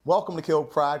Welcome to Kill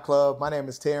Pride Club. My name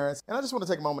is Terrence, and I just want to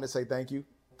take a moment to say thank you.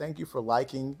 Thank you for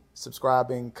liking,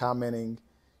 subscribing, commenting,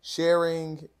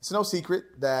 sharing. It's no secret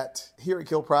that here at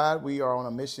Kill Pride, we are on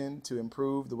a mission to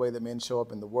improve the way that men show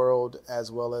up in the world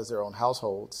as well as their own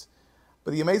households.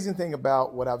 But the amazing thing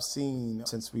about what I've seen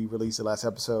since we released the last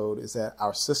episode is that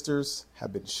our sisters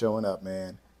have been showing up,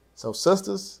 man. So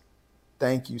sisters,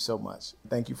 thank you so much.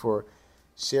 Thank you for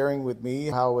sharing with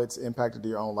me how it's impacted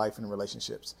your own life and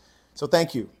relationships. So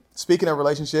thank you. Speaking of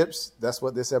relationships, that's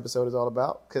what this episode is all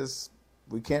about, because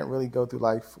we can't really go through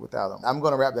life without them. I'm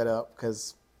going to wrap that up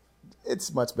because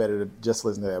it's much better to just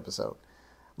listen to the episode.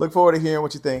 Look forward to hearing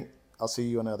what you think. I'll see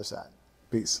you on the other side.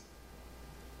 Peace.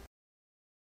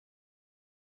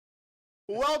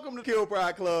 Welcome to Kill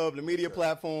Pride Club, the media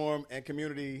platform and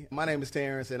community. My name is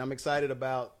Terrence, and I'm excited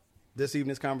about this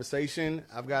evening's conversation.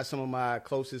 I've got some of my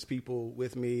closest people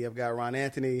with me. I've got Ron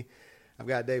Anthony. I've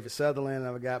got David Sutherland.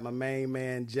 I've got my main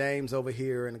man, James, over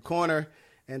here in the corner.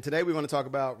 And today we're going to talk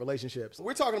about relationships.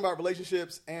 We're talking about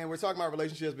relationships, and we're talking about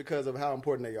relationships because of how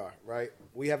important they are, right?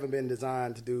 We haven't been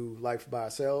designed to do life by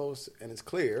ourselves, and it's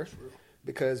clear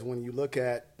because when you look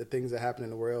at the things that happen in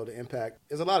the world, the impact,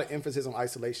 there's a lot of emphasis on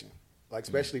isolation, like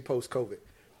especially post-COVID.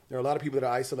 There are a lot of people that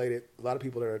are isolated, a lot of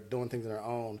people that are doing things on their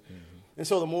own. And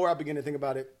so the more I begin to think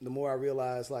about it, the more I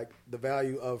realize like the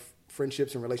value of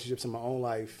friendships and relationships in my own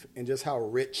life and just how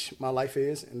rich my life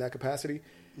is in that capacity.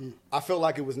 I felt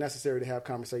like it was necessary to have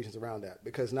conversations around that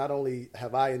because not only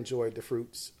have I enjoyed the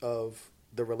fruits of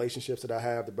the relationships that I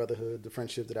have, the brotherhood, the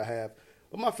friendship that I have,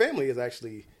 but my family has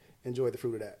actually enjoyed the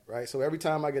fruit of that, right? So every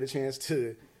time I get a chance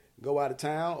to go out of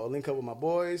town or link up with my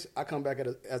boys, I come back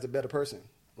as a better person,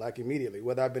 like immediately,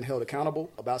 whether I've been held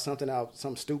accountable about something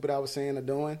stupid I was saying or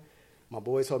doing. My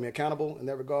boys hold me accountable in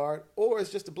that regard, or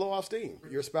it's just to blow off steam.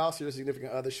 Your spouse, your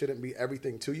significant other shouldn't be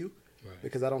everything to you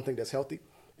because I don't think that's healthy.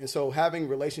 And so having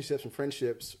relationships and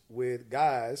friendships with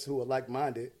guys who are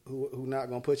like-minded, who not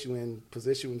going to put you in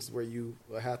positions where you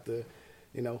have to,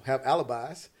 have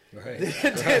alibis,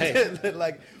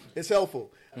 like it's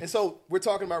helpful. And so we're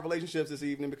talking about relationships this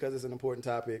evening because it's an important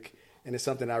topic and it's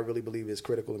something I really believe is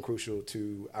critical and crucial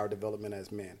to our development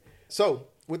as men. So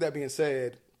with that being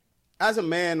said, as a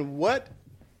man, what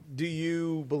do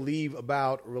you believe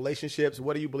about relationships?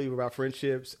 What do you believe about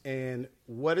friendships? And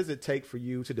what does it take for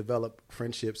you to develop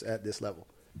friendships at this level?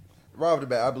 Right off the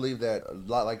bat, I believe that a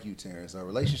lot like you, Terrence, our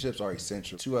relationships are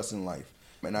essential to us in life.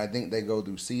 And I think they go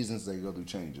through seasons, they go through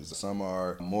changes. Some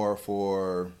are more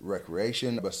for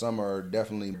recreation, but some are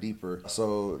definitely deeper.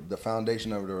 So the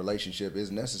foundation of the relationship is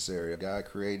necessary. God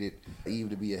created Eve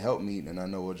to be a helpmeet, and I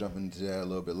know we'll jump into that a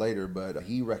little bit later, but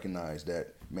he recognized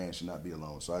that man should not be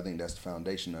alone. So I think that's the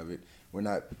foundation of it. We're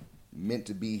not meant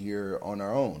to be here on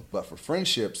our own. But for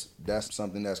friendships, that's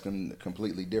something that's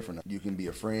completely different. You can be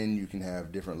a friend, you can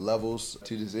have different levels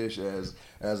to this ish, as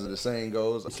the saying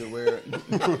goes, to where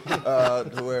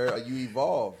you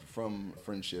evolve from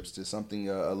friendships to something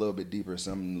a little bit deeper,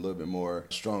 something a little bit more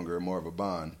stronger, more of a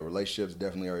bond. Relationships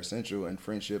definitely are essential, and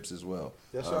friendships as well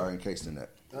are encased in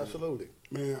that. Absolutely.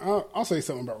 Man, I'll say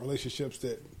something about relationships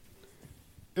that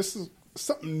this is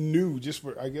something new, just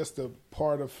for I guess the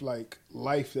part of like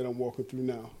life that I'm walking through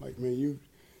now. Like, man, you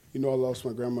know, I lost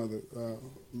my grandmother a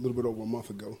little bit over a month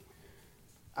ago.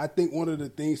 I think one of the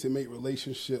things that make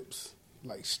relationships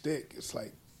like stick is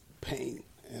like pain,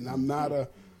 and I'm not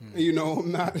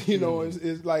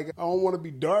it's like I don't want to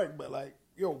be dark, but like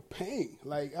pain.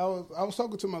 Like I was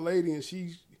talking to my lady, and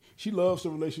she loves the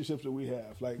relationships that we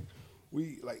have. Like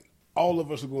all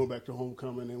of us are going back to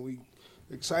homecoming, and we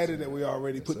excited that we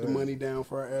already put the money down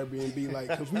for our Airbnb, like,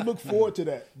 because we look forward to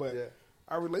that. But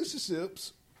our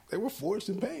relationships, they were forged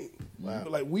in pain. Wow.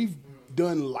 Like, we've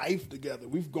done life together.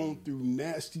 We've gone through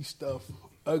nasty stuff,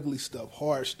 ugly stuff,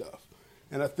 hard stuff.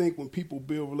 And I think when people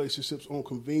build relationships on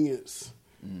convenience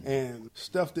and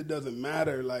stuff that doesn't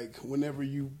matter, like whenever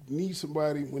you need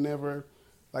somebody,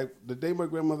 like the day my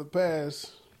grandmother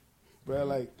passed, bro,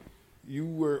 like, you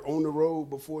were on the road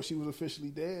before she was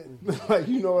officially dead. Like,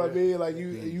 you know what I mean? Like,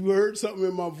 you heard something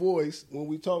in my voice when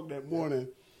we talked that morning,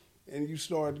 and you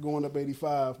started going up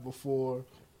 85 before,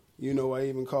 I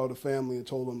even called the family and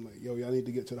told them, like, yo, y'all need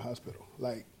to get to the hospital.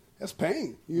 Like, that's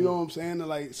pain. You know what I'm saying? And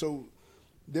like, so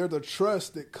there's the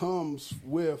trust that comes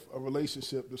with a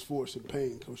relationship that's forged in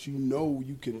pain, because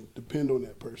you can depend on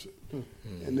that person.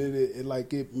 And then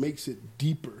it makes it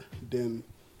deeper than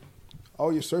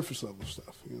all your surface level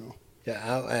stuff, Yeah,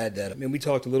 I'll add that. I mean, we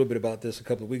talked a little bit about this a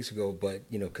couple of weeks ago, but,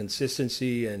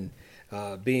 consistency and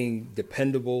being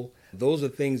dependable, those are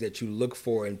things that you look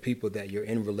for in people that you're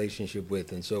in relationship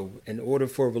with. And so in order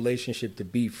for a relationship to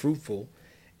be fruitful,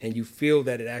 and you feel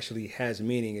that it actually has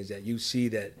meaning is that you see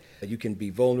that you can be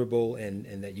vulnerable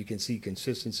and that you can see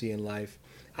consistency in life.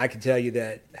 I can tell you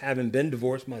that having been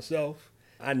divorced myself,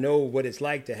 I know what it's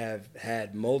like to have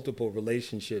had multiple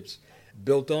relationships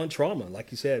built on trauma.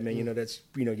 Like you said, man, that's,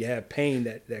 you have pain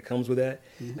that comes with that.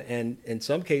 And in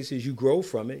some cases you grow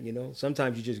from it,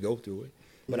 sometimes you just go through it.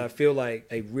 But I feel like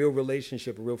a real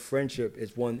relationship, a real friendship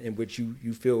is one in which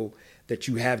you feel that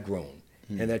you have grown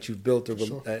and that you've built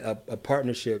a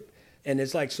partnership. And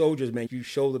it's like soldiers, man, you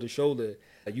shoulder to shoulder,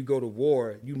 you go to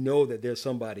war, you know that there's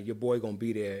somebody, your boy gonna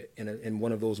be there in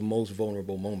one of those most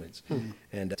vulnerable moments.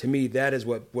 And to me, that is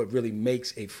what really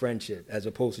makes a friendship, as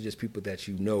opposed to just people that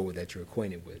you know or that you're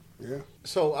acquainted with. Yeah.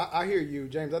 So I hear you,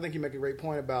 James. I think you make a great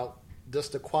point about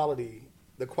just the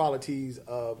qualities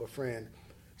of a friend.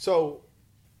 So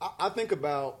I think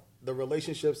about the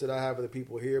relationships that I have with the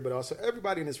people here, but also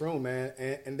everybody in this room, man.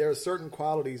 And there are certain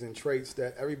qualities and traits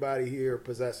that everybody here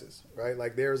possesses, right?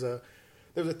 Like there's a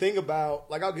thing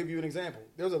about, like I'll give you an example.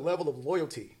 There's a level of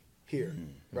loyalty here,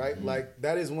 right? Like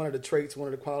that is one of the traits,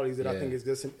 one of the qualities that I think is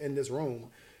just in this room.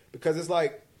 Because it's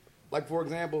like for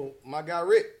example, my guy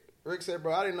Rick said,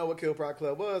 bro, I didn't know what Kill Pride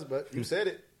Club was, but you said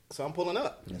it. So I'm pulling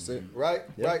up. That's it. Right?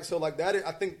 Yep. Right. So like that,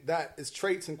 I think that is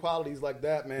traits and qualities like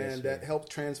that, man, that help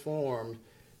transform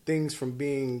things from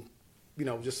being,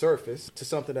 just surface to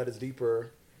something that is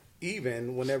deeper,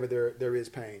 even whenever there is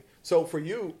pain. So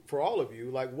for all of you,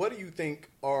 like what do you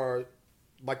think are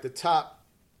like the top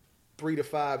 3 to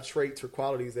 5 traits or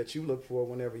qualities that you look for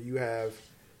whenever you have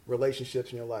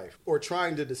relationships in your life, or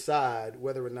trying to decide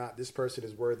whether or not this person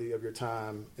is worthy of your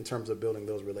time in terms of building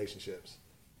those relationships?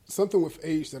 Something with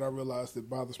age that I realized that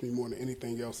bothers me more than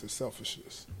anything else is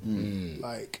selfishness.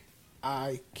 Like,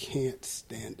 I can't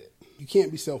stand it. You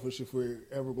can't be selfish if we're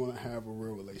ever going to have a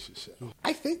real relationship.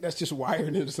 I think that's just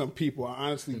wired into some people. I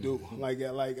honestly do.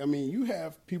 I mean, you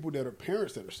have people that are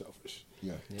parents that are selfish.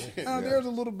 Yeah. There's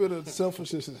a little bit of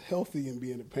selfishness that's healthy in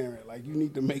being a parent. Like, you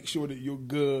need to make sure that you're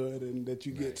good and that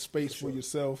you get space for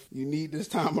yourself. You need this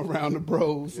time around the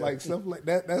bros. Like, stuff like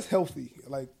that. That's healthy.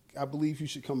 Like, I believe you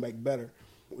should come back better.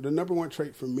 The number one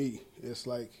trait for me is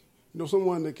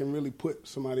someone that can really put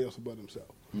somebody else above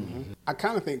themselves. I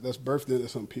kind of think that's birthed into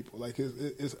some people. Like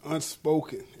it's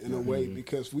unspoken in a way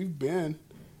because we've been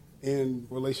in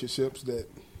relationships that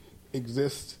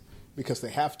exist because they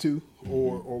have to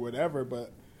or whatever.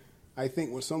 But I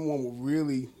think when someone will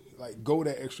really go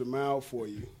that extra mile for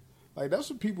you, that's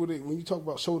what people that when you talk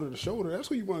about shoulder to shoulder, that's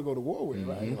who you want to go to war with,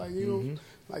 right?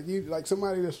 Like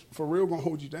somebody that's for real gonna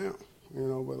hold you down.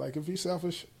 But if you're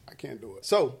selfish, I can't do it.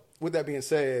 So, with that being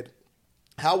said,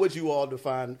 how would you all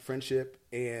define friendship?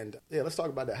 And let's talk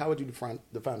about that. How would you define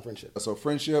friendship? So,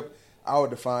 friendship, I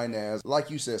would define as, like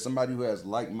you said, somebody who has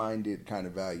like-minded kind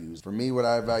of values. For me, what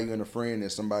I value in a friend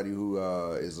is somebody who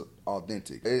is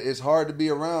authentic. It's hard to be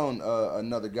around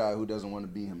another guy who doesn't want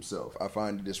to be himself. I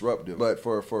find it disruptive. But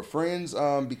for friends,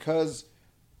 because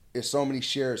it's so many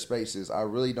shared spaces, I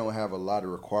really don't have a lot of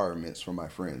requirements for my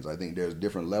friends. I think there's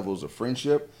different levels of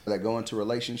friendship that go into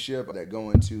relationship, that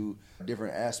go into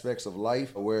different aspects of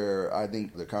life where I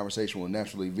think the conversation will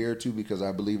naturally veer to because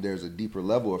I believe there's a deeper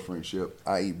level of friendship,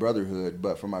 i.e. brotherhood.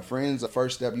 But for my friends, the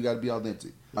first step, you got to be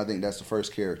authentic. I think that's the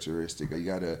first characteristic. You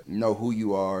got to know who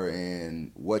you are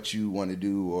and what you want to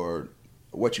do or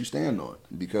what you stand on.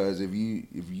 Because if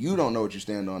you don't know what you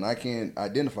stand on, I can't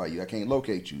identify you. I can't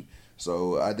locate you.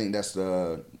 So I think that's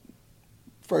the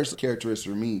first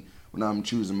characteristic for me when I'm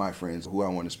choosing my friends, who I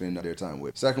want to spend their time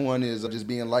with. Second one is just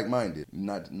being like-minded.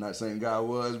 Not saying God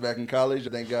was back in college.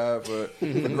 Thank God for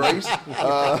grace.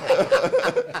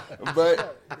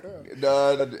 But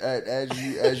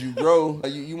as you grow,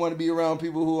 you want to be around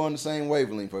people who are on the same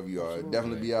wavelength of you are.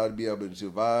 Definitely be able to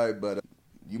survive, but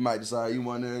you might decide you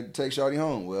want to take Shawty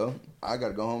home. Well, I got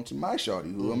to go home to my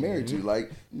Shawty, who I'm married to.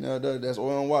 That's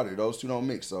oil and water. Those two don't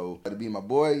mix. So to be my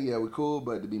boy, yeah, we're cool.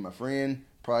 But to be my friend,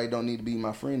 probably don't need to be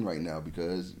my friend right now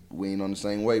because we ain't on the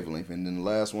same wavelength. And then the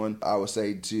last one, I would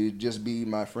say to just be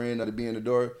my friend or to be in the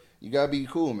door, you got to be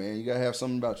cool, man. You got to have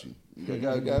something about you. You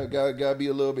got to be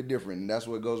a little bit different. And that's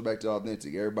what goes back to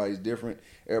authentic. Everybody's different.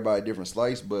 Everybody different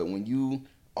slice. But when you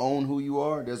own who you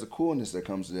are, there's a coolness that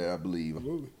comes to that, I believe.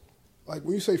 Absolutely. Like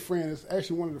when you say friend, it's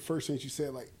actually one of the first things you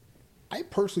said. Like, I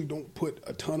personally don't put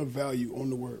a ton of value on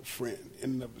the word friend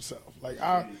in and of itself. Like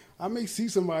I may see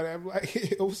somebody, I'm like,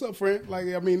 hey, what's up, friend? Like,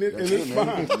 I mean, and it's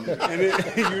fine.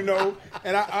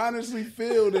 And I honestly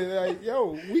feel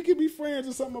that, we could be friends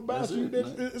or something about you.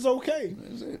 It's okay.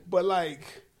 But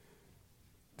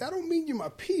that don't mean you're my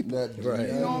people. Right.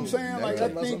 You know what I'm saying? I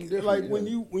think when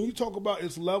you talk about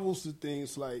its levels to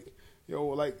things, yo,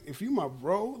 like if you my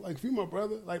bro, like if you my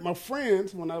brother, like my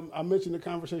friends, when I mentioned the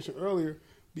conversation earlier,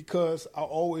 because I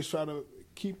always try to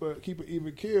keep an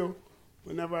even keel.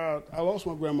 Whenever I lost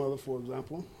my grandmother, for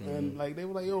example, and like they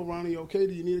were like, "Yo, Ronnie, you okay?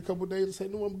 Do you need a couple of days?" I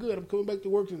said, "No, I'm good. I'm coming back to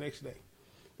work the next day."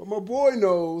 But my boy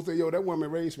knows that that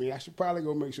woman raised me. I should probably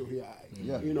go make sure he all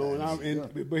right.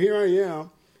 Yeah, But here I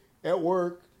am at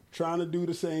work trying to do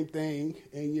the same thing,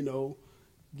 and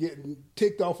getting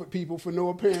ticked off at people for no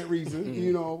apparent reason.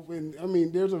 And I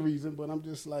mean, there's a reason, but I'm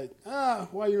just like, why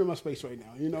are you in my space right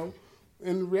now?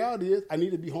 And the reality is, I need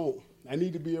to be home. I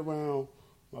need to be around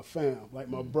my fam, like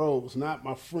my bros, not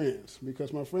my friends,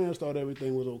 because my friends thought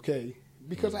everything was okay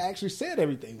because I actually said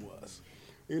everything was,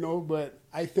 But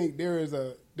I think there's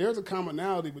a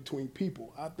commonality between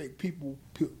people. I think people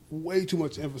put way too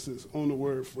much emphasis on the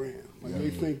word friend. Like they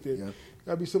think that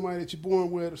gotta be somebody that you're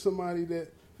born with or somebody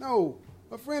that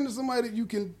a friend is somebody that you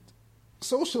can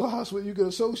socialize with, you can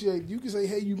associate. You can say,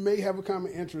 hey, you may have a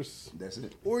common interest. That's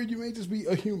it. Or you may just be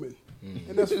a human.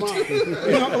 And that's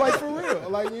fine. Like for real.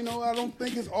 Like, I don't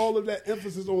think it's all of that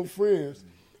emphasis on friends,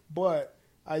 but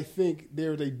I think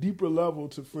there's a deeper level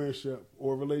to friendship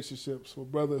or relationships or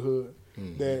brotherhood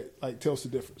that like tells the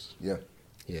difference. Yeah.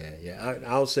 Yeah.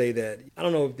 I'll say that, I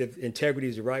don't know if integrity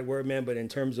is the right word, man, but in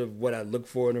terms of what I look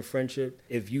for in a friendship,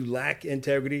 if you lack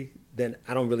integrity, then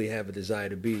I don't really have a desire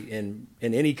to be in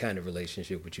any kind of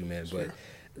relationship with you, man. Sure.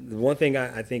 But the one thing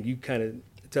I think you kind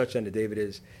of touched on, David,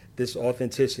 is this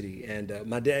authenticity. And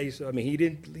my dad he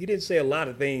didn't say a lot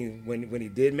of things when he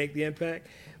did make the impact,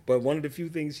 but one of the few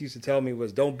things he used to tell me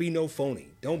was, don't be no phony,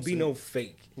 don't be no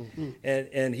fake. Mm-hmm.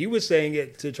 And he was saying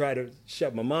it to try to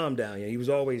shut my mom down. He was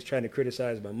always trying to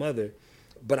criticize my mother.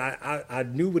 But I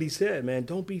knew what he said, man,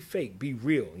 don't be fake, be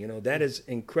real. That is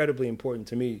incredibly important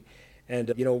to me.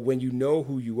 And, when you know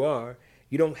who you are,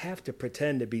 you don't have to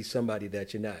pretend to be somebody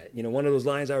that you're not. One of those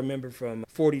lines I remember from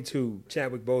 42,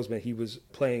 Chadwick Boseman, he was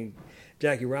playing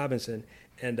Jackie Robinson.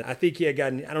 And I think he had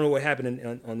gotten, I don't know what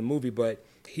happened on the movie, but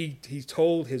he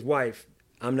told his wife,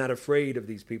 I'm not afraid of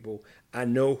these people. I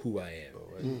know who I am.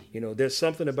 Oh, right. There's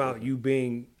something about you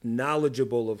being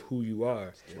knowledgeable of who you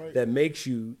are that makes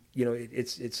you,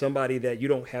 it's somebody that you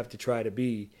don't have to try to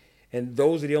be. And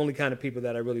those are the only kind of people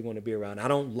that I really want to be around. I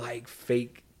don't like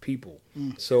fake people.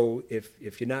 So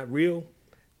if you're not real,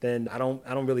 then I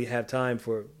don't really have time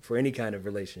for any kind of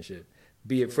relationship,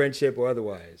 be it friendship or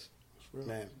otherwise.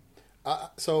 Man,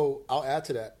 so I'll add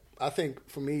to that. I think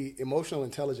for me, emotional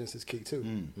intelligence is key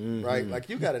too, right? Like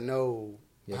you got to know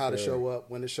how to show up,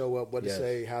 when to show up, what to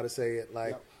say, how to say it.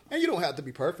 Like, and you don't have to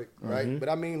be perfect, right? But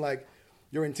I mean, like,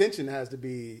 your intention has to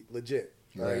be legit.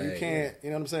 Right? You can't, you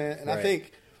know what I'm saying? And I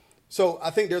think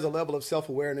there's a level of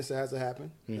self-awareness that has to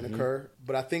happen and occur.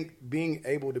 But I think being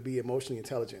able to be emotionally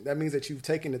intelligent, that means that you've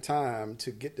taken the time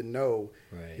to get to know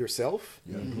yourself,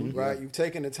 right? You've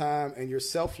taken the time and you're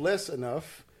selfless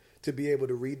enough to be able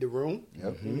to read the room.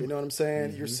 You know what I'm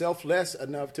saying? You're selfless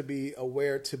enough to be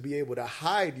aware, to be able to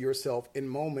hide yourself in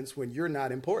moments when you're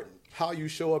not important. How you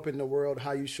show up in the world,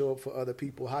 how you show up for other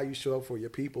people, how you show up for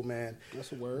your people, man.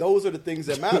 That's a word. Those are the things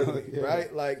that matter to me,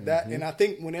 right? Like that. And I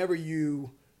think whenever you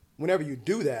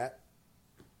do that,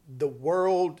 the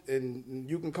world, and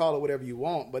you can call it whatever you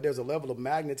want, but there's a level of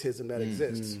magnetism that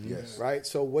exists, right?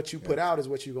 So what you put out is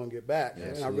what you're going to get back. Yeah,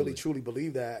 and I really, truly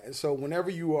believe that. And so whenever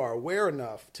you are aware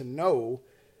enough to know,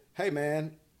 hey,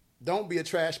 man, don't be a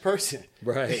trash person.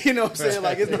 Right. You know what I'm saying?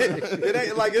 Like, it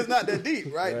ain't like, it's not that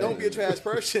deep, right? Don't be a trash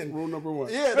person. Rule number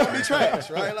one. Yeah, don't be trash,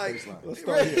 right? Like, let's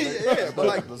start here. But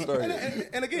like,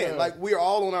 and again, like, we are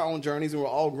all on our own journeys and we're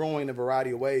all growing in a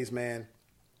variety of ways, man.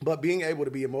 But being able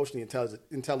to be emotionally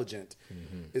intelligent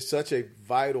is such a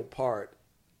vital part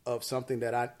of something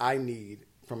that I need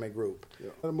from a group. Yeah.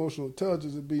 Emotional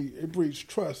intelligence, it breeds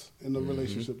trust in the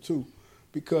relationship too,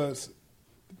 because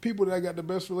the people that I got the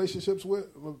best relationships with,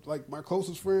 like my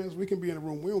closest friends, we can be in a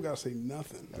room, we don't gotta say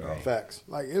nothing. Right. Facts.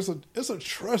 Like it's a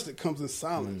trust that comes in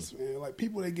silence, man. Like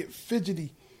people that get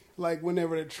fidgety, like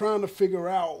whenever they're trying to figure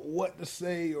out what to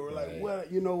say or like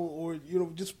what or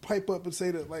just pipe up and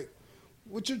say that, like.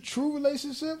 With your true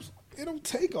relationships, it don't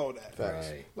take all that.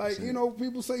 Right. Like,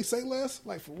 people say less.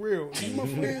 Like, for real. You my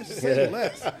friends, say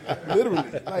less.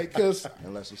 Literally. Like, because...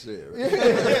 Unless you say it,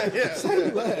 right? Yeah.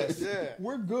 Say less. Yeah.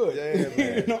 We're good.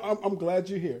 Yeah, man. I'm glad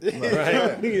you're here.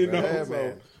 Right.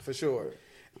 Man. For sure.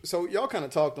 So, y'all kind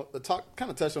of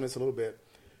touched on this a little bit.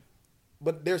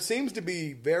 But there seems to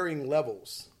be varying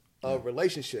levels of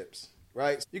relationships,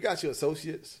 right? You got your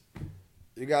associates.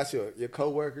 You got your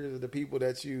coworkers, the people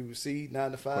that you see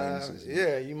 9 to 5.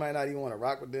 Yeah, you might not even want to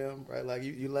rock with them, right? Like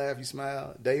you laugh, you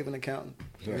smile. Dave, an accountant.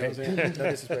 You know what I'm saying? No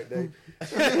disrespect, Dave.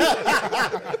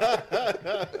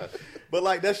 But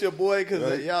like that's your boy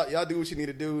because y'all do what you need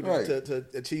to do to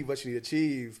achieve what you need to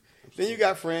achieve. Then you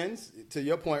got friends. To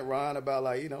your point, Ron, about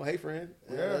like hey friend,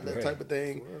 that type of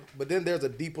thing. Sure. But then there's a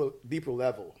deeper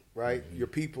level, right? Mm-hmm. Your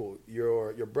people,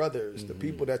 your brothers, the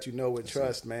people that you know and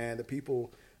trust, man. The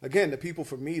people. Again, the people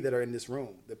for me that are in this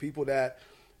room, the people that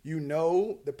you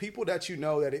know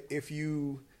that if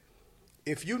you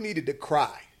needed to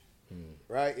cry,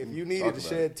 right? If you needed to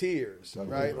shed tears,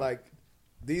 right? Like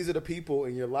these are the people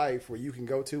in your life where you can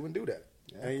go to and do that.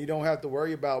 Yeah. And you don't have to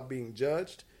worry about being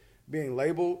judged, being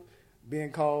labeled,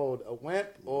 being called a wimp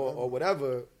or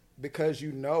whatever, because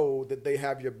you know that they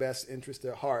have your best interest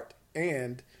at heart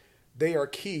and they are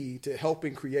key to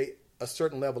helping create a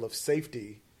certain level of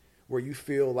safety where you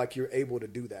feel like you're able to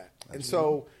do that. Absolutely. And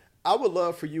so I would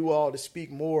love for you all to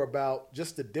speak more about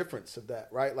just the difference of that,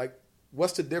 right? Like,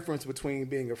 what's the difference between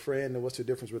being a friend and what's the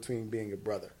difference between being a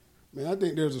brother? Man, I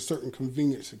think there's a certain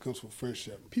convenience that comes with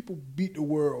friendship. People beat the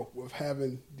world with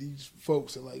having these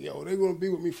folks that like, yo, they're going to be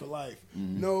with me for life.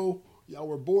 Mm-hmm. No, y'all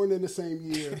were born in the same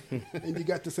year and you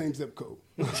got the same zip code.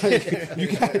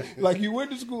 You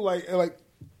went to school, like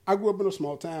I grew up in a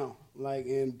small town.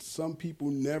 And some people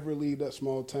never leave that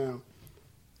small town.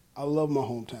 I love my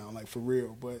hometown, for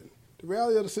real. But the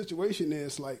reality of the situation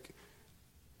is,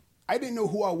 I didn't know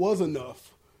who I was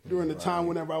enough during the time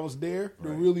whenever I was there to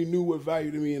really knew what value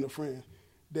to me and a friend.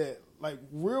 That,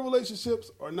 real relationships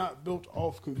are not built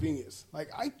off convenience.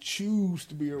 I choose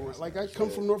to be around. I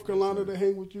come from North Carolina to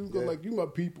hang with you because, you my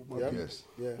people, people. Yes.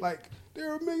 Yeah. There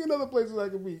are a million other places I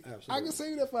can be. Absolutely. I can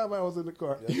save that 5 hours in the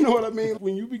car. Yeah. You know what I mean?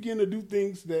 When you begin to do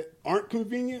things that aren't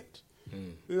convenient,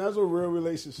 then that's a real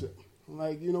relationship.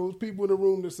 Those people in the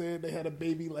room that said they had a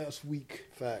baby last week.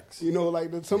 Facts.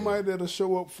 Somebody that'll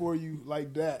show up for you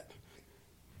like that.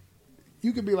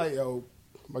 You could be like, yo,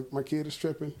 my kid is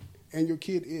tripping. And your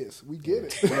kid is. We get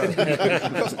it.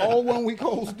 Because all 1 week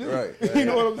olds do. Right. You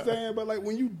know what I'm saying? But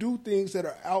when you do things that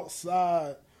are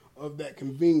outside of that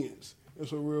convenience,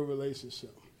 it's a real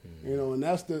relationship. Mm-hmm. And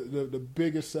that's the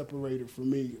biggest separator for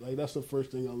me. That's the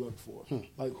first thing I look for.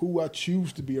 Who I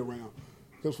choose to be around.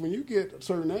 Because when you get a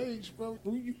certain age, bro,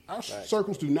 our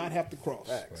circles do not have to cross.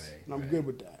 Facts. And I'm good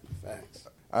with that. Facts.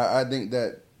 I think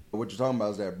that what you're talking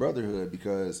about is that brotherhood,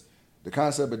 because the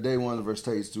concept of day ones versus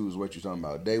stage two is what you're talking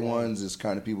about. Day ones is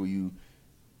kind of people you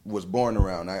was born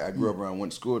around. I grew up around,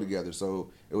 went to school together, so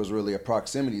it was really a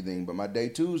proximity thing. But my day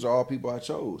twos are all people I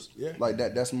chose. Yeah.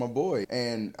 That's my boy.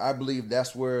 And I believe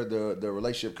that's where the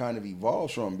relationship kind of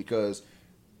evolves from, because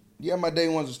my day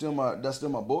ones are still my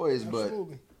boys.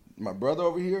 Absolutely. But my brother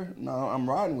over here, no, I'm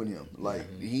riding with him.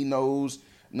 He knows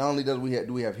not only do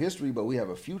we have history, but we have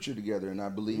a future together, and I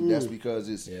believe that's because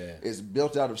it's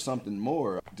built out of something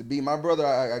more. To be my brother,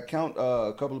 I count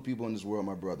a couple of people in this world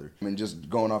my brother. I mean, just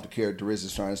going off the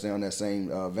characteristics, trying to stay on that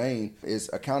same vein, is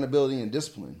accountability and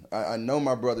discipline. I know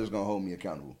my brother's going to hold me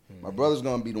accountable. Mm-hmm. My brother's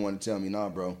going to be the one to tell me, nah,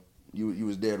 bro, you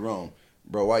was dead wrong.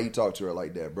 Bro, why you talk to her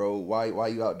like that? Bro, why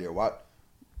you out there?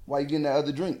 Why you getting that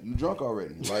other drink? You drunk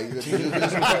already. That's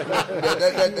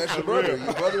your brother.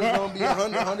 Your brother is going to be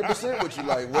 100% with you.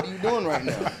 What are you doing right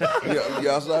now? You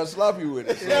outside sloppy with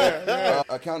it. So,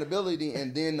 accountability,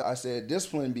 and then I said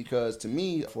discipline, because to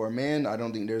me, for a man, I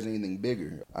don't think there's anything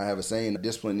bigger. I have a saying,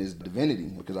 discipline is divinity,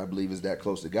 because I believe it's that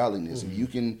close to godliness. Mm-hmm. If you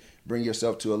can bring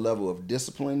yourself to a level of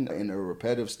discipline in a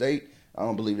repetitive state, I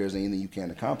don't believe there's anything you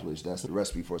can't accomplish. That's the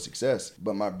recipe for success.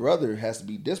 But my brother has to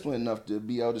be disciplined enough to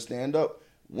be able to stand up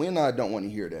when I don't want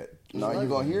to hear that. No, you're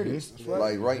going to hear this.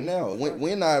 Right now.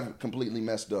 When I've completely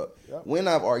messed up. Yep. When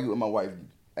I've argued with my wife,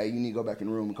 hey, you need to go back in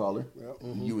the room and call her. Yep.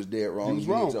 Mm-hmm. You was dead wrong. You was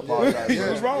wrong. Need to apologize. You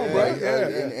was wrong, bro.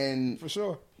 And for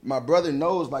sure. My brother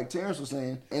knows, like Terrence was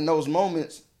saying, in those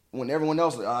moments when everyone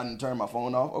else, I didn't turn my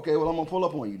phone off. Okay, well, I'm going to pull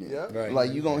up on you then. Yeah.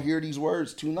 Right. You're going to hear these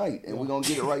words tonight, and we're going to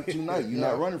get it right tonight. You're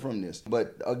not running from this.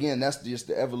 But again, that's just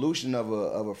the evolution of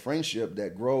a friendship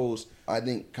that grows, I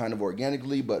think, kind of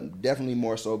organically, but definitely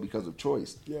more so because of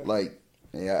choice. Yeah.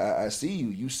 I see you.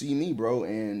 You see me, bro,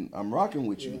 and I'm rocking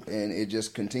with you. And it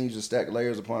just continues to stack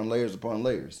layers upon layers upon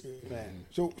layers. Yeah. Man.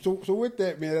 So with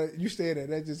that, man, you said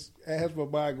that just has my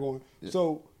mind going. Yeah.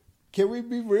 So can we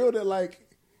be real that,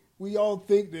 we all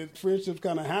think that friendships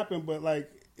kind of happen, but it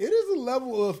is a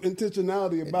level of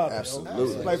intentionality about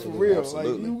Absolutely. For real.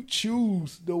 Absolutely. You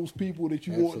choose those people that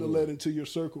you want to let into your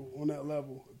circle on that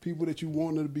level. People that you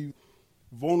want to be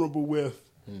vulnerable with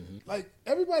Like,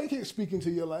 everybody can't speak into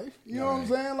your life. You know what I'm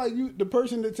saying? Like, the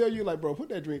person that tell you, like, bro, put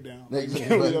that drink down. Like,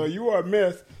 you are a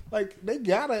mess. Like, they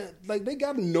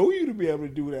gotta know you to be able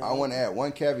to do that. I want to add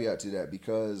one caveat to that,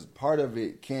 because part of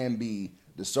it can be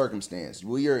the circumstance.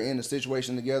 We are in a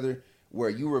situation together where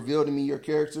you reveal to me your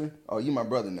character. Oh, you my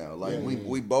brother now. Like,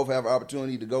 we both have an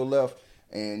opportunity to go left,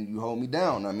 and you hold me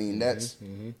down. I mean, that's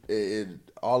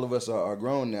all of us are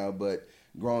grown now, but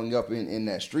growing up in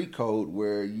that street code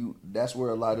where that's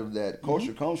where a lot of that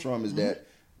culture comes from, is that,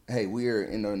 hey, we're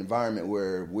in an environment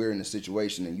where we're in a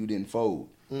situation and you didn't fold.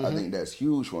 I think that's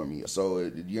huge for me. So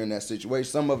you're in that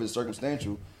situation. Some of it's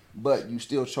circumstantial, but you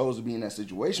still chose to be in that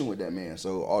situation with that man.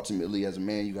 So ultimately, as a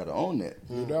man, you got to own that.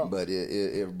 But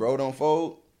if bro don't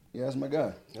fold, yeah, that's my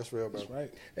guy. That's real, bro. That's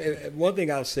right. One thing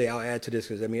I'll add to this,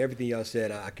 because I mean, everything y'all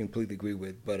said, I completely agree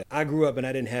with. But I grew up and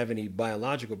I didn't have any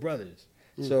biological brothers.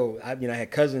 So I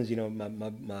had cousins.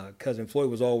 My cousin Floyd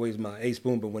was always my ace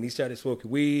boon. But when he started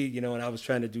smoking weed, and I was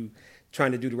trying to do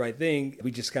the right thing,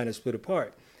 we just kind of split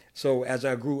apart. So as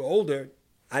I grew older,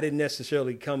 I didn't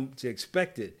necessarily come to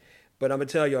expect it. But I'm gonna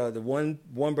tell y'all, the one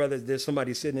brother, there's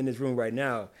somebody sitting in this room right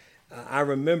now. I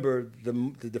remember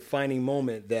the defining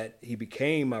moment that he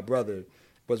became my brother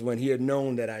was when he had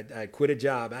known that I quit a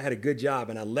job. I had a good job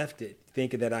and I left it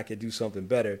thinking that I could do something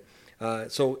better.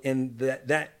 So in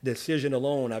that decision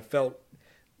alone, I felt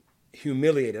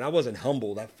humiliated. I wasn't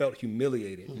humbled. I felt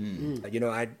humiliated.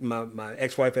 My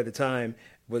ex-wife at the time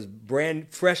was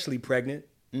freshly pregnant.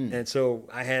 And so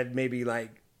I had maybe like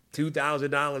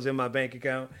 $2,000 in my bank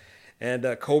account, and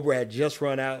Cobra had just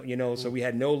run out, so we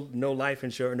had no life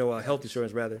insurance, no health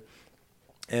insurance rather.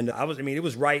 And it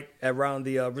was right around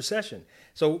the recession.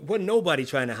 So wasn't nobody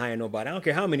trying to hire nobody. I don't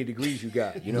care how many degrees you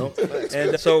got,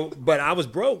 And so, but I was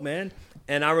broke, man.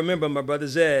 And I remember my brother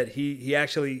Zed, he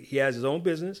has his own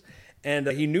business, and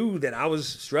he knew that I was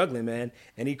struggling, man.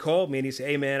 And he called me and he said,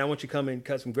 "Hey, man, I want you to come and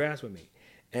cut some grass with me."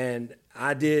 And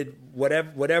I did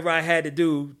whatever I had to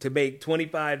do to make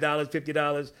 $25,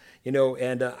 $50,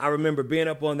 and I remember being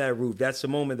up on that roof. That's the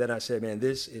moment that I said, man,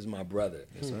 this is my brother.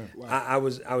 Yes, sir. Wow. I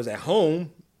was at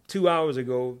home 2 hours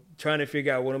ago trying to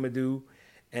figure out what I'm going to do.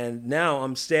 And now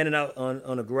I'm standing out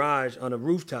on a garage, on a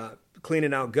rooftop,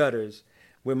 cleaning out gutters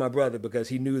with my brother, because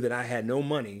he knew that I had no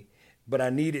money, but I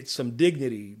needed some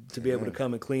dignity to be able to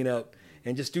come and clean up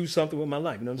and just do something with my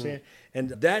life. You know what I'm saying? And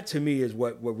that to me is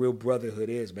what real brotherhood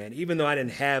is, man. Even though I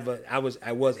didn't have I was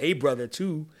a brother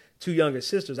to two younger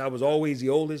sisters. I was always the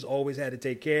oldest, always had to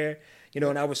take care,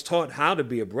 and I was taught how to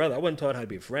be a brother. I wasn't taught how to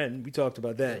be a friend. We talked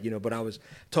about that, but I was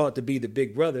taught to be the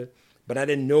big brother, but I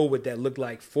didn't know what that looked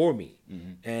like for me.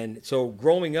 And so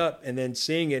growing up and then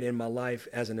seeing it in my life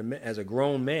as a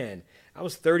grown man, I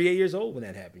was 38 years old when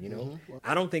that happened,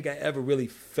 I don't think I ever really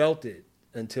felt it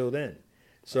until then.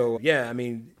 So, yeah, I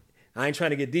mean, I ain't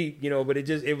trying to get deep, but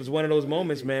it was one of those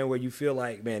moments, man, where you feel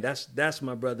like, man, that's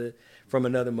my brother from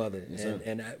another mother. Yes,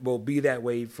 and I will be that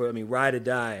way ride or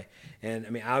die.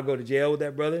 And, I'll go to jail with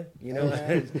that brother,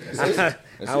 I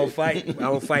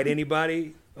will fight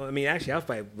anybody. Actually, I'll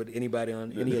fight with anybody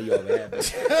on any of y'all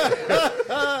behalf.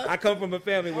 I come from a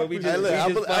family where we just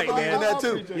fight, man. That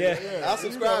too. Yeah. I'll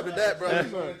subscribe to that, bro.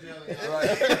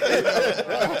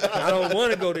 I don't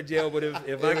want to go to jail, but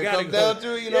if I got to go down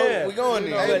to, we going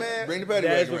there. Hey, man, bring the petty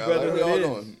that's what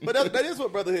brotherhood is. But that is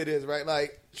what brotherhood is, right?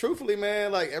 Like, truthfully,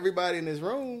 man, like everybody in this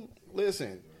room,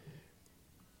 listen,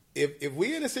 if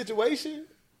we in a situation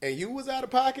and you was out of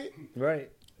pocket,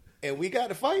 right, and we got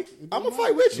to fight, I'm gonna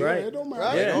fight with you. Right. It don't matter.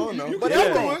 Right? Yeah. But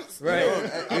afterwards, right.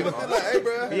 I'm gonna be like, hey,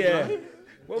 bro. Yeah.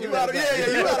 You out of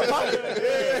pocket.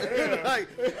 Yeah.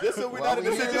 Like, this is we not in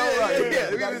this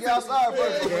situation. We gotta get outside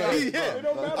first.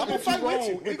 I'm gonna fight with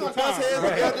you. We gonna bust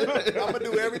heads together. I'm gonna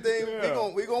do everything.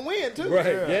 We gonna win too. Right.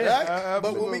 Yeah. Right?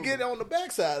 But when we get on the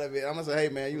backside of it, I'm gonna say,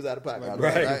 hey man, you was out of pocket.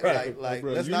 Right. Like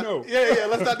bro, let's not. know. Yeah.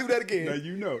 Let's not do that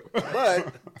again. Now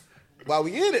But while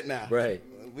we in it now, right.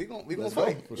 We gonna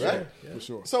fight. For right? sure. Yeah. For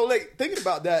sure. So like thinking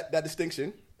about that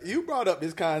distinction, you brought up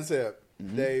this concept,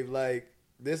 Dave, like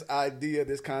this idea,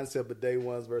 this concept of day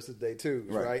ones versus day twos,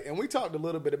 right? And we talked a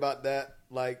little bit about that,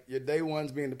 like your day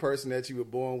ones being the person that you were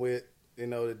born with,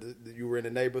 that you were in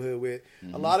the neighborhood with.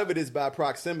 A lot of it is by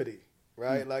proximity,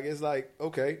 right? Like it's like,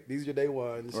 okay, these are your day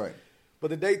ones, right? But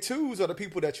the day twos are the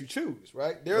people that you choose,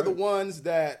 right? They're the ones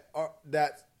that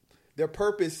their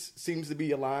purpose seems to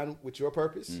be aligned with your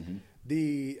purpose.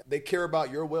 They care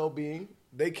about your well-being.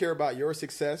 They care about your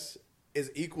success is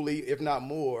equally, if not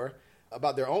more,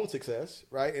 about their own success,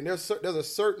 right? And there's a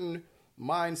certain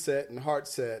mindset and heart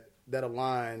set that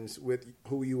aligns with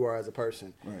who you are as a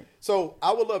person. Right. So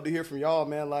I would love to hear from y'all,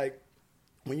 man. Like,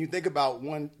 when you think about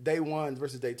day ones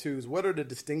versus day twos, what are the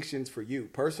distinctions for you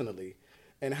personally?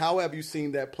 And how have you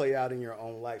seen that play out in your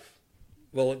own life?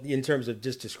 Well, in terms of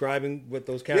just describing what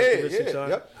those characteristics are,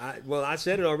 yep. I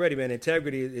said it already, man.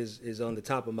 Integrity is on the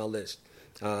top of my list.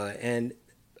 And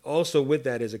also with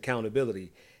that is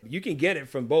accountability. You can get it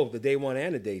from both the day one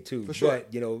and the day two. For sure.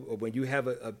 But, when you have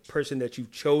a person that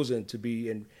you've chosen to be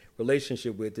in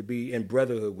relationship with, to be in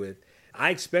brotherhood with,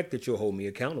 I expect that you'll hold me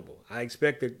accountable. I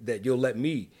expect that you'll let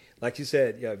me, like you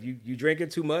said, if you drinking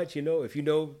too much, if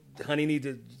honey,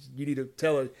 you need to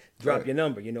tell her, drop your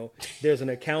number, There's an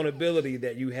accountability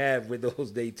that you have with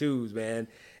those day twos, man.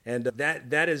 And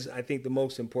that is, I think, the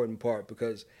most important part,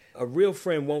 because a real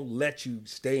friend won't let you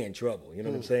stay in trouble. You know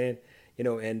what I'm saying?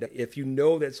 And if you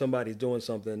know that somebody's doing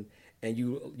something and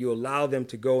you allow them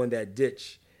to go in that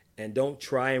ditch and don't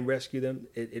try and rescue them,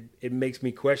 it makes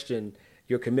me question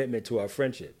your commitment to our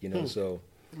friendship, So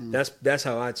that's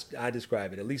how I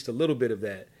describe it. At least a little bit of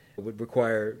that would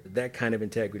require that kind of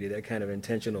integrity, that kind of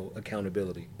intentional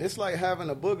accountability. It's like having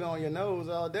a booger on your nose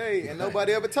all day and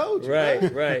nobody ever told you.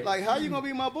 Right. Like, how you gonna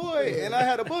be my boy? And I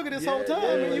had a booger this whole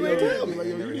time and you ain't tell me. Like,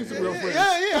 yo, you need some real friends.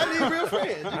 Yeah, I need real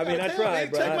friends. I mean, I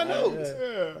tried, bro. Check my notes.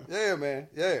 Yeah. Man.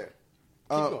 Yeah.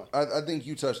 I think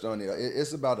you touched on it.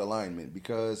 It's about alignment,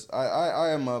 because I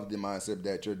am of the mindset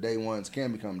that your day ones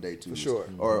can become day twos. For sure.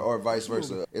 Or vice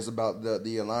versa. It's about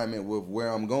the alignment with where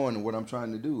I'm going and what I'm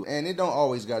trying to do. And it don't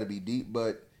always got to be deep,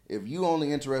 but if you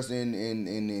only interested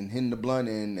in hitting the blunt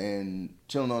and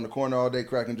chilling on the corner all day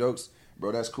cracking jokes,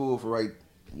 bro, that's cool for right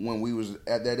when we was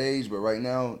at that age. But right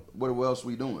now, what else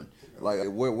we doing? Like,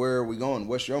 where are we going?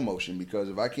 What's your motion? Because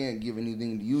if I can't give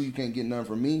anything to you, you can't get none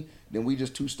from me, then we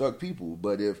just two stuck people.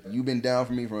 But if you've been down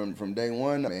for me from day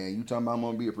one, and you talking about I'm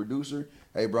going to be a producer,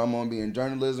 hey, bro, I'm going to be in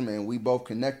journalism, and we both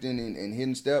connecting and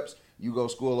hitting steps. You go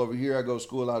school over here, I go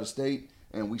school out of state,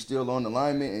 and we still on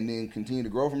alignment, and then continue to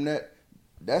grow from that.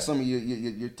 That's some of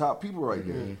your top people right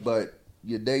there. But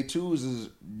your day twos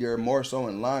they're more so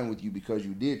in line with you because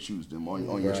you did choose them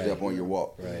on your step, on your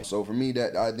walk. Right. So for me,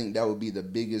 I think that would be the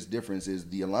biggest difference, is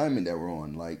the alignment that we're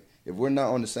on. Like, if we're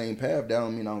not on the same path, that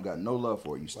don't mean I don't got no love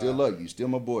for you. Still love you, still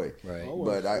my boy. Right.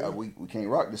 But we can't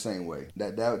rock the same way.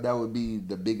 That would be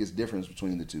the biggest difference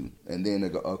between the two. And then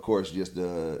of course just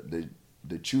the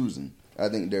choosing. I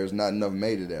think there's not enough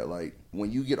made of that. Like,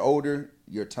 when you get older,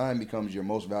 your time becomes your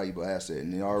most valuable asset,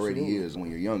 and it already is. When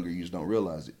you're younger, you just don't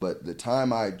realize it. But the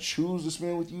time I choose to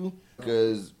spend with you,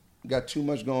 because you got too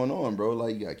much going on, bro.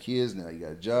 Like, you got kids now, you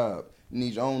got a job, you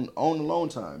need your own alone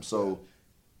time. So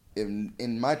if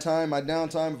in my time, my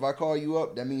downtime, if I call you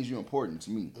up, that means you're important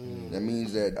to me. That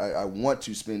means that I want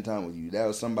to spend time with you. That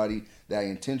was somebody that I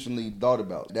intentionally thought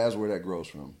about. That's where that grows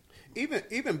from.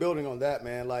 Even building on that,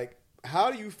 man, like,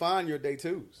 how do you find your day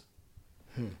twos?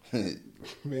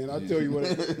 Man, I tell you what,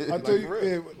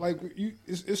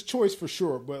 it's choice for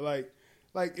sure. But like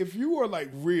if you are like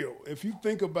real, if you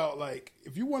think about like,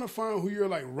 if you want to find who your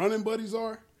like running buddies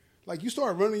are, like, you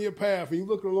start running your path and you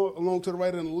look along to the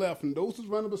right and the left, and those who's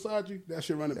running beside you, that's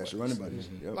your running buddies. That's your running buddies.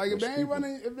 Yep, like, if they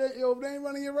ain't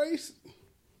running your race,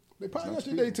 they probably got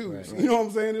your day twos. You know what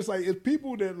I'm saying? It's like, it's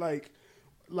people that like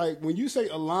when you say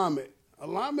alignment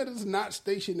is not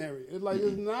stationary. It's like,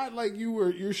 it's not like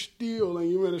you're still and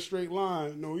you're in a straight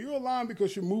line. No, you're aligned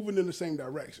because you're moving in the same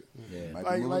direction. Yeah.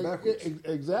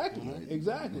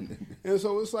 Exactly. And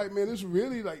so it's like, man, it's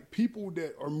really like people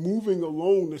that are moving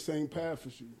along the same path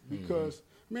as you. Because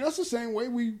I mean, that's the same way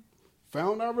we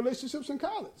found our relationships in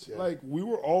college. Yeah. Like, we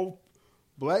were all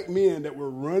black men that were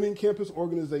running campus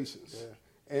organizations. Yeah.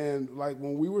 And like,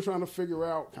 when we were trying to figure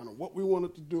out kind of what we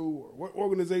wanted to do or what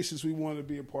organizations we wanted to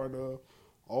be a part of,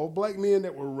 all black men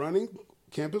that were running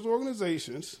campus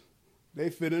organizations, they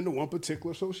fit into one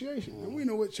particular association. And we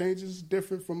know it changes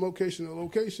different from location to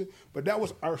location, but that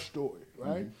was our story,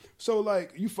 right? So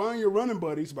like, you find your running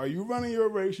buddies by you running your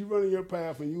race, you running your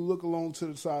path, and you look along to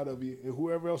the side of you, and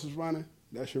whoever else is running,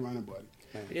 that's your running buddy.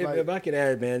 If I could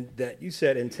add, man, that you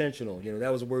said intentional,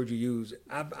 that was a word you used.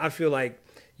 I feel like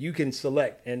you can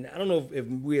select, and I don't know if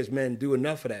we as men do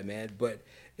enough of that, man, but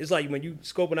it's like when you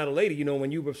scoping out a lady,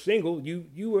 when you were single,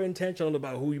 you were intentional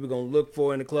about who you were going to look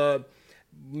for in the club.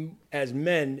 As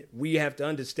men, we have to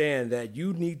understand that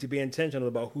you need to be intentional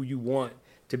about who you want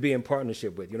to be in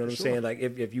partnership with. You know what I'm saying? Like,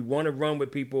 if you want to run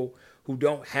with people who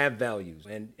don't have values,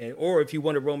 and or if you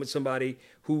want to run with somebody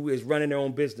who is running their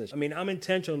own business. I mean, I'm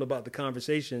intentional about the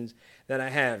conversations that I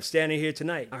have. Standing here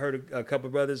tonight, I heard a couple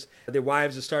of brothers, their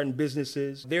wives are starting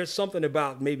businesses. There's something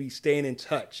about maybe staying in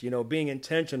touch, being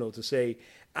intentional to say,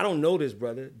 I don't know this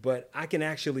brother, but I can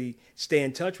actually stay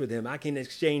in touch with him. I can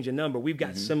exchange a number. We've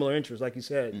got similar interests, like you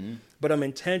said, but I'm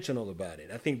intentional about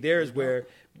it. I think there's where,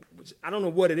 I don't know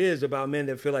what it is about men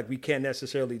that feel like we can't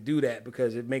necessarily do that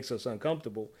because it makes us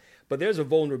uncomfortable. But there's a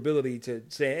vulnerability to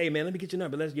saying, hey, man, let me get your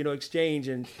number. Let's, exchange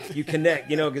and you connect,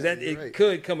 because that it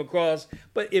could come across.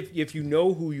 But if you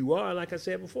know who you are, like I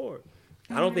said before,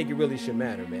 I don't think it really should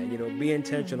matter, man. Be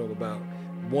intentional about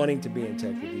wanting to be in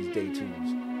touch with these day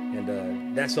twos.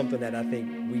 And that's something that I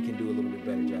think we can do a little bit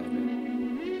better job at.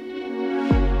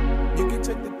 You can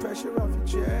take the pressure off your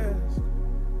chest.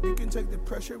 You can take the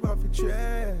pressure off your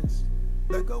chest.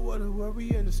 Let go of the worry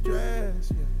and the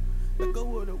stress. Yeah. Let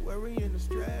go of the worry and the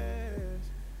stress.